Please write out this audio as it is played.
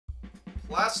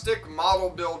Plastic model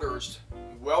builders,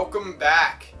 welcome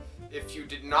back. If you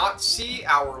did not see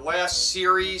our last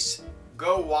series,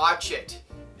 go watch it.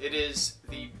 It is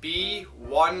the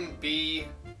B1B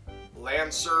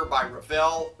Lancer by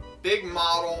Revell, big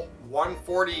model,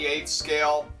 1/48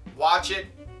 scale. Watch it.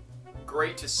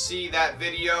 Great to see that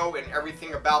video and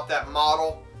everything about that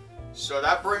model. So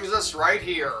that brings us right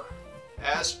here,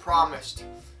 as promised,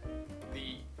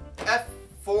 the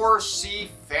F-4C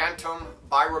Phantom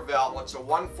by Revell. It's a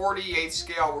 1/48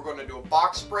 scale. We're going to do a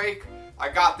box break. I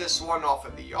got this one off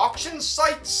of the auction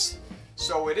sites,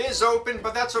 so it is open,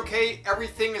 but that's okay.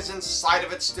 Everything is inside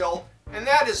of it still, and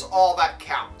that is all that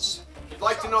counts. If you'd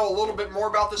like to know a little bit more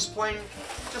about this plane,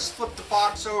 just flip the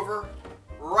box over.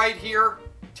 Right here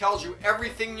tells you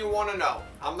everything you want to know.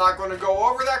 I'm not going to go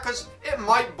over that because it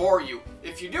might bore you.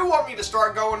 If you do want me to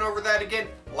start going over that again,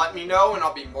 let me know and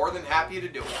I'll be more than happy to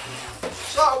do it.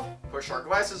 So, push our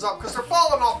glasses up because they're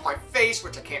falling off my face,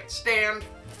 which I can't stand.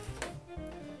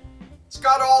 It's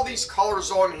got all these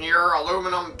colors on here: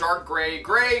 aluminum, dark gray,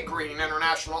 gray, green,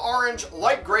 international orange,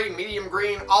 light gray, medium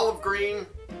green, olive green,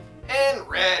 and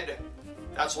red.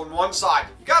 That's on one side.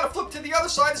 You gotta flip to the other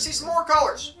side to see some more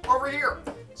colors. Over here: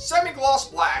 semi-gloss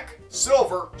black,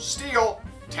 silver, steel,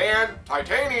 tan,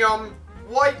 titanium,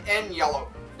 white, and yellow.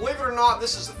 Believe it or not,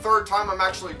 this is the third time I'm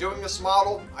actually doing this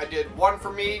model. I did one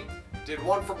for me, did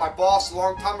one for my boss a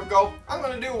long time ago. I'm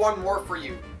gonna do one more for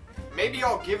you. Maybe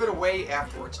I'll give it away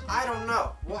afterwards. I don't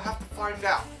know. We'll have to find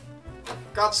out.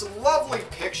 Got some lovely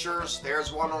pictures.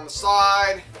 There's one on the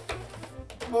side.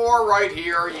 More right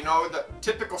here. You know, the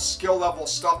typical skill level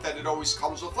stuff that it always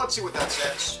comes with. Let's see what that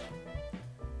says.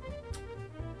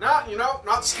 Not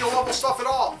skill level stuff at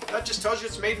all. That just tells you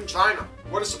it's made in China.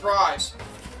 What a surprise.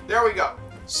 There we go.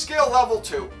 Skill level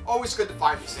 2. Always good to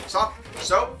find these things, huh?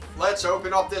 So, let's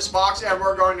open up this box and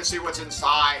we're going to see what's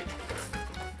inside.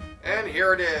 And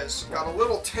here it is. Got a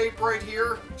little tape right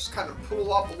here. Just kind of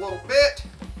pull up a little bit.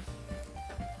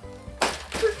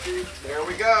 There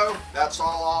we go. That's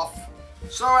all off.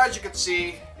 So as you can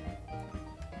see,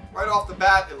 right off the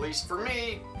bat, at least for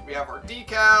me, we have our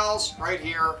decals right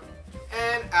here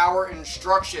and our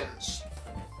instructions.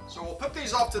 So we'll put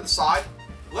these off to the side.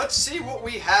 Let's see what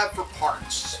we have for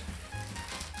parts.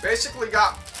 Basically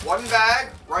got one bag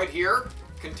right here.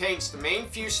 Contains the main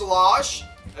fuselage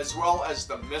as well as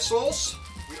the missiles.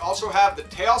 We also have the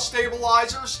tail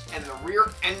stabilizers and the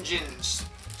rear engines.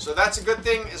 So that's a good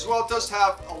thing as well. It does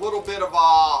have a little bit of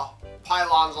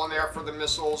pylons on there for the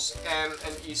missiles and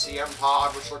an ECM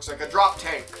pod, which looks like a drop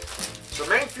tank. So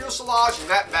main fuselage in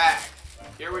that bag.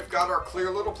 Here we've got our clear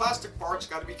little plastic parts.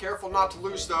 Got to be careful not to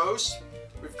lose those.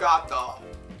 We've got the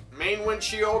main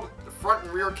windshield, the front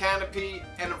and rear canopy,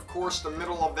 and of course the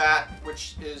middle of that,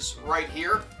 which is right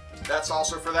here. That's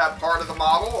also for that part of the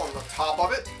model on the top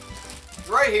of it.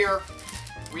 Right here,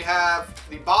 we have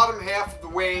the bottom half of the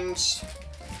wings,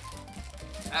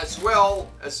 as well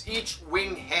as each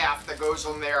wing half that goes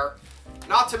on there.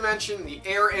 Not to mention the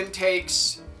air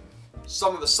intakes,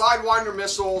 some of the Sidewinder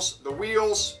missiles, the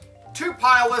wheels, 2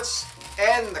 pilots,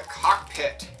 and the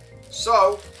cockpit.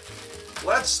 So,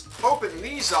 let's open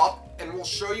these up and we'll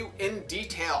show you in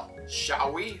detail,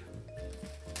 shall we?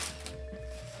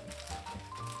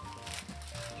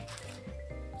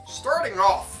 Starting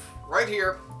off, right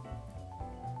here,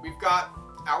 we've got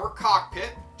our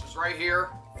cockpit, which is right here,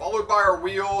 followed by our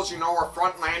wheels, our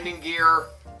front landing gear.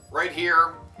 Right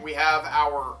here, we have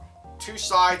our 2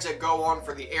 sides that go on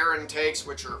for the air intakes,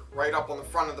 which are right up on the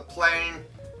front of the plane.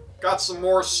 Got some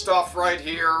more stuff right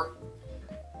here.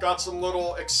 Got some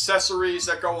little accessories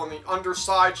that go on the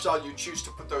underside, should you choose to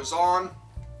put those on.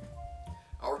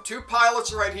 Our 2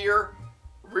 pilots right here,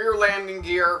 rear landing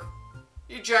gear,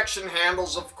 ejection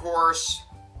handles, of course.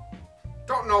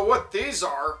 Don't know what these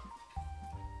are.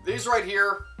 These right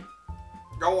here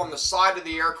go on the side of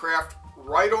the aircraft,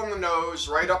 right on the nose,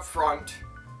 right up front.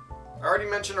 I already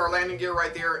mentioned our landing gear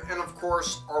right there, and of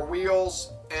course our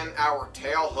wheels and our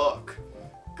tail hook.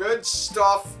 Good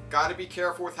stuff. Got to be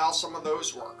careful with how some of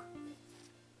those work.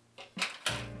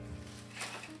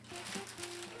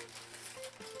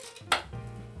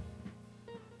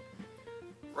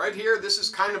 Right here, this is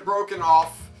kind of broken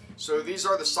off. So these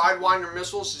are the Sidewinder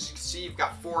missiles. As you can see, you've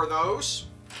got 4 of those.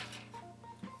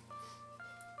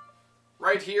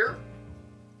 Right here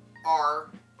are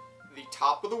the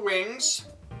top of the wings,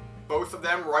 both of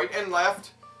them right and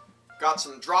left. Got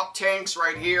some drop tanks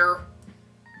right here.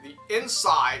 The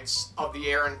insides of the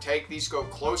air intake, these go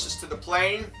closest to the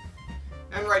plane.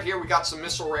 And right here we got some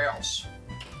missile rails.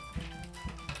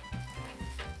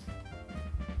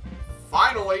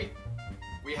 Finally,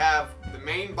 we have the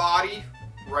main body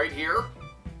right here.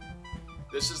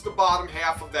 This is the bottom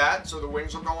half of that, so the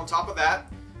wings will go on top of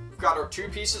that. We've got our 2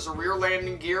 pieces of rear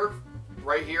landing gear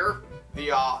right here.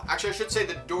 Actually, I should say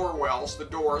the door wells, the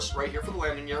doors right here for the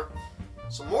landing gear.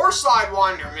 Some more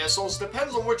Sidewinder missiles.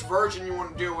 Depends on which version you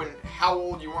want to do and how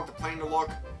old you want the plane to look.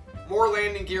 More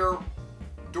landing gear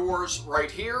doors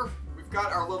right here. We've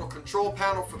got our little control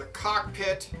panel for the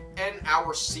cockpit and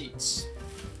our seats.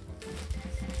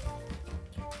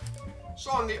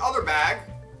 So on the other bag,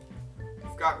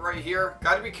 we've got right here,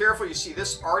 got to be careful, you see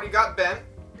this already got bent,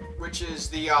 which is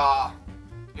the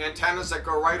antennas that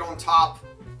go right on top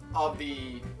of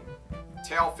the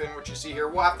tail fin, which you see here.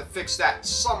 We'll have to fix that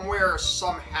somewhere,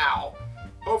 somehow.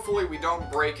 Hopefully we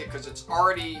don't break it because it's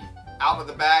already out of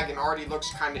the bag and already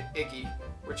looks kind of icky,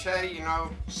 which, hey, you know,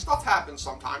 stuff happens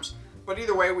sometimes. But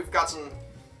either way, we've got some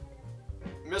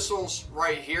missiles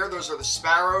right here. Those are the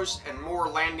Sparrows and more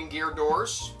landing gear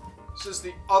doors. This is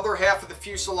the other half of the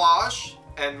fuselage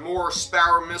and more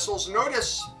Sparrow missiles.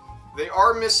 Notice they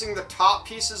are missing the top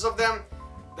pieces of them.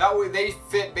 That way they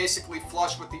fit basically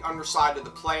flush with the underside of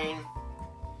the plane.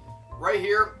 Right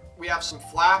here we have some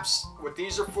flaps. What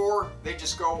these are for, they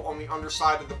just go on the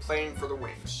underside of the plane for the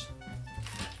wings.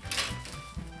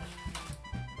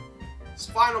 This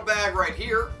final bag right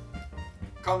here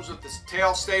comes with this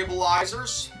tail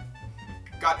stabilizers.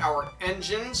 Got our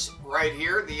engines right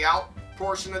here, the out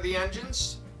portion of the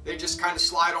engines. They just kind of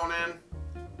slide on in.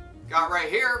 Got right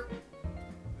here,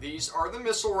 these are the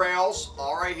missile rails,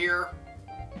 all right here.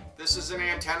 This is an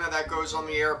antenna that goes on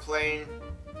the airplane.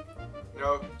 You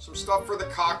know, some stuff for the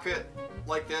cockpit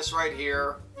like this right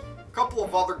here. A couple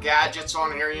of other gadgets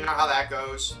on here, you know how that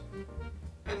goes.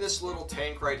 And this little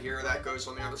tank right here that goes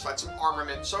on the other side, some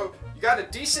armament. So you got a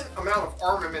decent amount of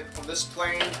armament on this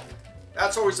plane.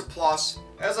 That's always a plus.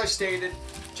 As I stated,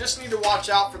 just need to watch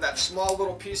out for that small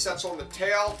little piece that's on the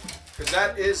tail, because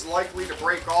that is likely to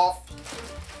break off.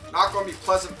 Not going to be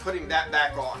pleasant putting that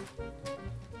back on.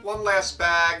 One last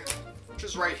bag, which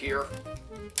is right here.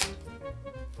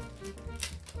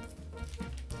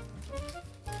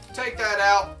 Take that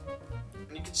out,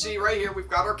 and you can see right here we've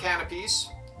got our canopies.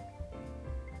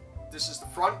 This is the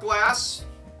front glass.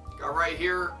 Got right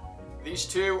here, these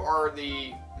two are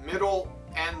the middle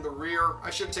and the rear, I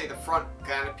should say the front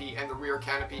canopy and the rear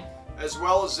canopy, as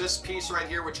well as this piece right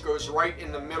here, which goes right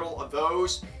in the middle of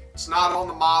those. It's not on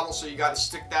the model, so you got to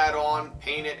stick that on,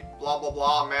 paint it, blah blah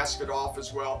blah, mask it off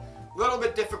as well. A little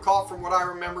bit difficult from what I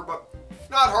remember, but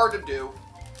not hard to do.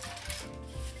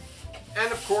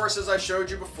 And of course, as I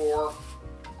showed you before,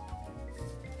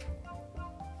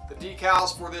 the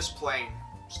decals for this plane.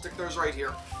 Stick those right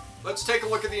here. Let's take a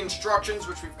look at the instructions,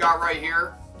 which we've got right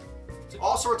here.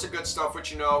 All sorts of good stuff, which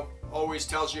you know always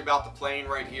tells you about the plane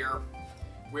right here.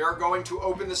 We are going to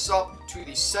open this up to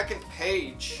the second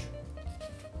page.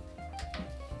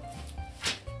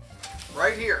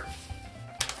 Right here.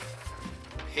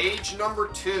 Page number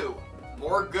 2.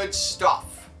 More good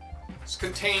stuff. This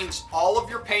contains all of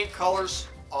your paint colors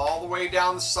all the way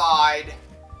down the side.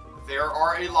 There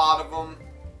are a lot of them.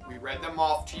 We read them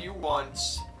off to you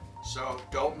once, so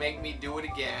don't make me do it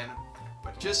again.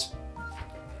 But just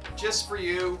for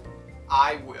you,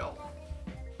 I will.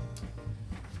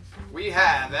 We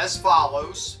have as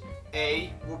follows.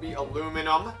 A will be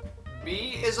aluminum.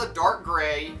 B is a dark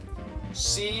gray.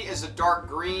 C is a dark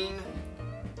green.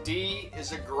 D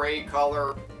is a gray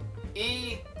color.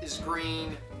 E is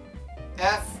green.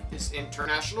 F is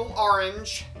international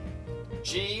orange.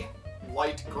 G,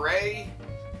 light gray.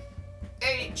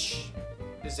 H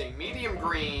is a medium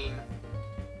green.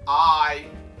 I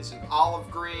is an olive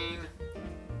green.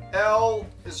 L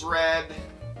is red.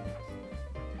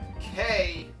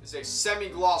 K is a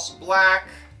semi-gloss black.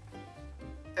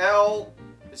 L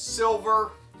is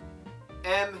silver.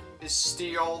 M is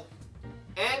steel.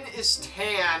 N is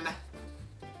tan.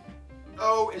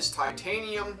 O is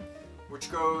titanium,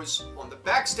 which goes on the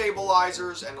back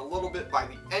stabilizers and a little bit by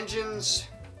the engines.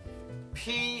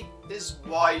 P is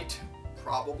white,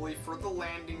 probably for the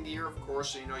landing gear, of course,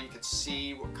 so you know you can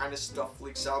see what kind of stuff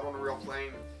leaks out on a real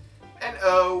plane. And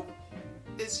O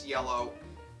is yellow.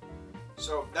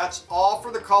 So that's all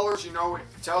for the colors. You know, it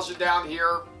tells you down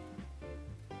here,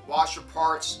 washer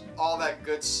parts, all that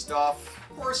good stuff.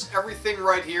 Of course, everything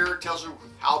right here tells you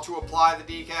how to apply the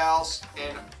decals,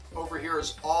 and over here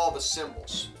is all the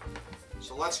symbols.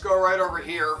 So let's go right over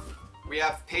here. We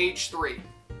have page 3.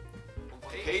 On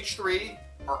page 3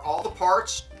 are all the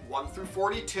parts, 1 through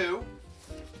 42.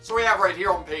 So we have right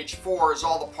here on page 4 is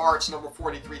all the parts, number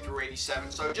 43 through 87.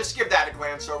 So just give that a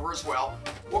glance over as well.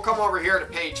 We'll come over here to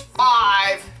page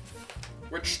 5,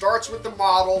 which starts with the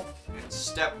model and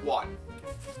step 1.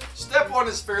 Step 1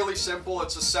 is fairly simple.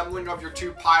 It's assembling of your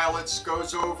two pilots,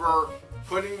 goes over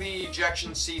putting the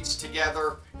ejection seats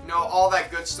together, you know, all that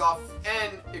good stuff,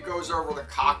 and it goes over the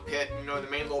cockpit, you know,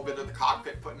 the main little bit of the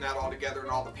cockpit, putting that all together and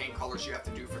all the paint colors you have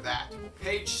to do for that.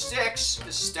 Page 6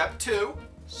 is step 2.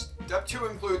 Step 2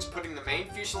 includes putting the main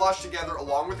fuselage together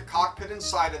along with the cockpit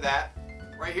inside of that.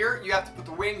 Right here, you have to put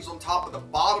the wings on top of the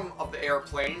bottom of the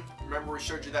airplane. Remember we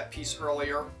showed you that piece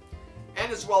earlier. And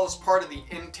as well as part of the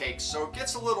intake, so it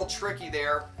gets a little tricky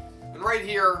there. And right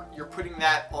here, you're putting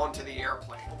that onto the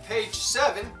airplane. On page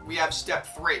 7, we have step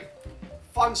 3.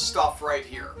 Fun stuff right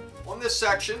here. On this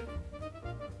section,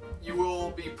 you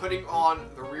will be putting on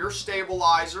the rear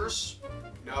stabilizers.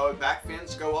 You know, back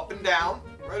fins go up and down.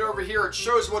 Right over here, it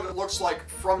shows what it looks like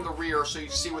from the rear, so you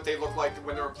see what they look like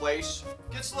when they're in place.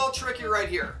 Gets a little tricky right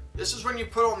here. This is when you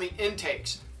put on the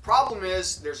intakes. Problem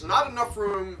is, there's not enough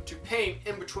room to paint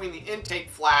in between the intake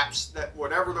flaps, that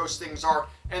whatever those things are,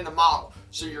 and the model.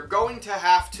 So you're going to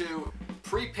have to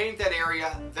pre-paint that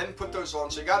area, then put those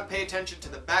on. So you got to pay attention to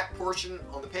the back portion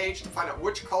on the page to find out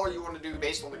which color you want to do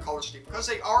based on the color scheme, because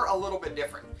they are a little bit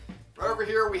different. Right over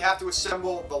here, we have to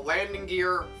assemble the landing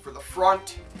gear for the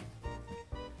front.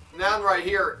 Now right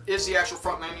here is the actual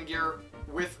front landing gear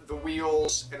with the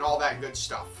wheels and all that good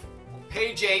stuff. On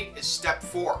page 8 is step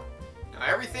 4. Now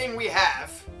everything we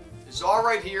have is all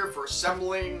right here for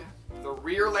assembling the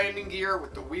rear landing gear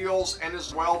with the wheels and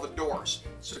as well the doors.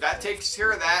 So that takes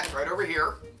care of that right over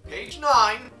here. Page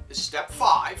 9 is step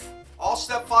 5. All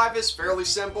step 5 is fairly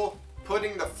simple.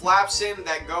 Putting the flaps in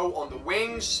that go on the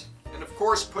wings, and of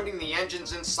course putting the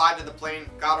engines inside of the plane.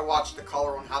 Gotta watch the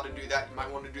color on how to do that. You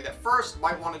might want to do that first,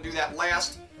 might want to do that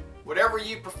last. Whatever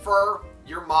you prefer,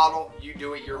 your model, you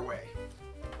do it your way.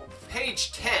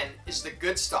 Page 10 is the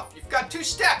good stuff. You've got 2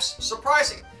 steps,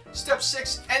 surprising. Step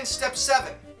 6 and step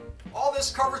 7. All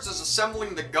this covers is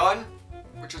assembling the gun,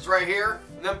 which is right here,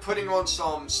 and then putting on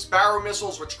some Sparrow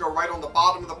missiles, which go right on the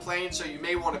bottom of the plane, so you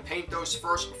may want to paint those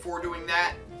first before doing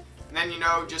that. And then, you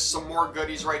know, just some more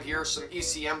goodies right here, some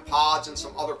ECM pods and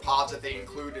some other pods that they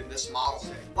include in this model.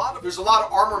 There's a lot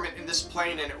of armament in this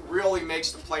plane, and it really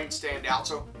makes the plane stand out.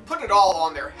 So put it all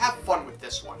on there. Have fun with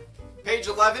this one. Page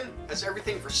 11 has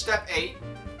everything for step 8.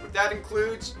 What that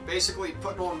includes, basically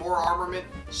putting on more armament,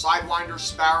 sidewinders,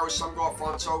 Sparrows, some go up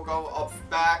front, some go up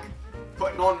back,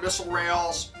 putting on missile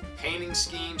rails, painting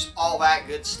schemes, all that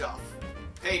good stuff.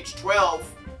 Page 12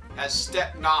 has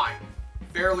step 9.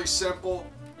 Fairly simple.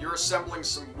 You're assembling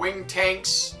some wing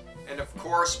tanks, and of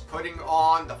course putting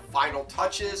on the final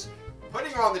touches,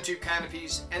 putting on the 2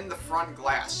 canopies and the front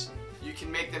glass. You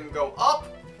can make them go up,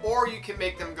 or you can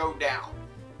make them go down.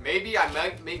 Maybe I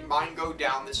might make mine go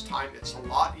down this time. It's a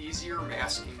lot easier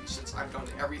masking since I've done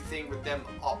everything with them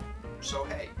up. So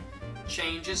hey,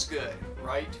 change is good,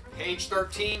 right? Page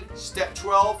 13, step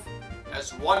 12,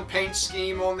 has 1 paint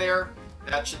scheme on there.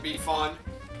 That should be fun.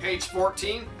 Page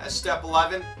 14 has step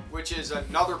 11, which is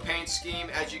another paint scheme,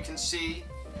 as you can see.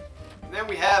 And then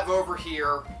we have over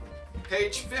here,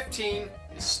 page 15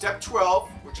 is step 12,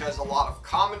 which has a lot of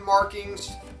common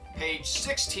markings. Page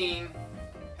 16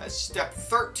 has step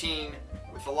 13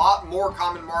 with a lot more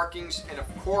common markings, and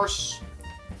of course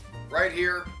right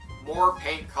here more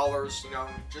paint colors, you know,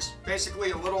 just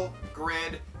basically a little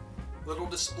grid, little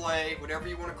display, whatever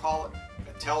you want to call it,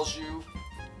 that tells you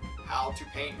how to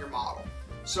paint your model.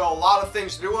 So a lot of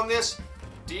things to do on this.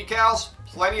 Decals,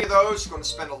 plenty of those. Going to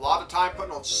spend a lot of time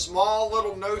putting on small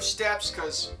little nose steps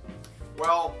because,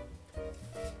 well,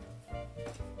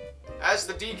 as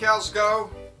the decals go,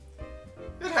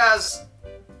 it has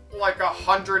like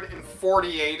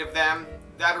 148 of them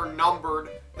that are numbered.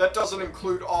 That doesn't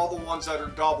include all the ones that are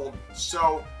doubled.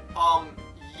 So,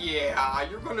 yeah,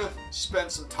 you're gonna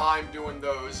spend some time doing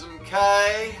those,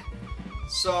 okay?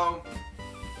 So,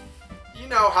 you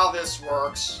know how this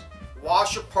works.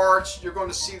 Wash your parts. You're going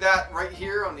to see that right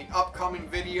here on the upcoming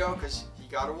video because you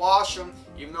gotta wash them.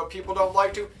 Even though people don't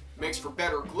like to, it makes for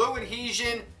better glue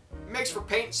adhesion. It makes for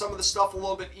painting some of the stuff a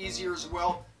little bit easier as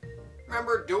well.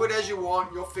 Remember, do it as you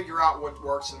want. You'll figure out what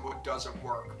works and what doesn't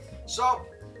work. So,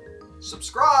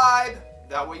 subscribe.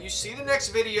 That way you see the next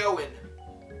video in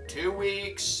 2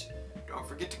 weeks. Don't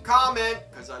forget to comment,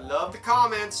 because I love the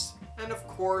comments. And of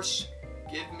course,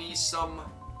 give me some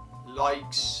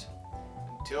likes.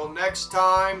 Until next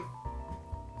time,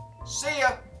 see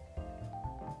ya.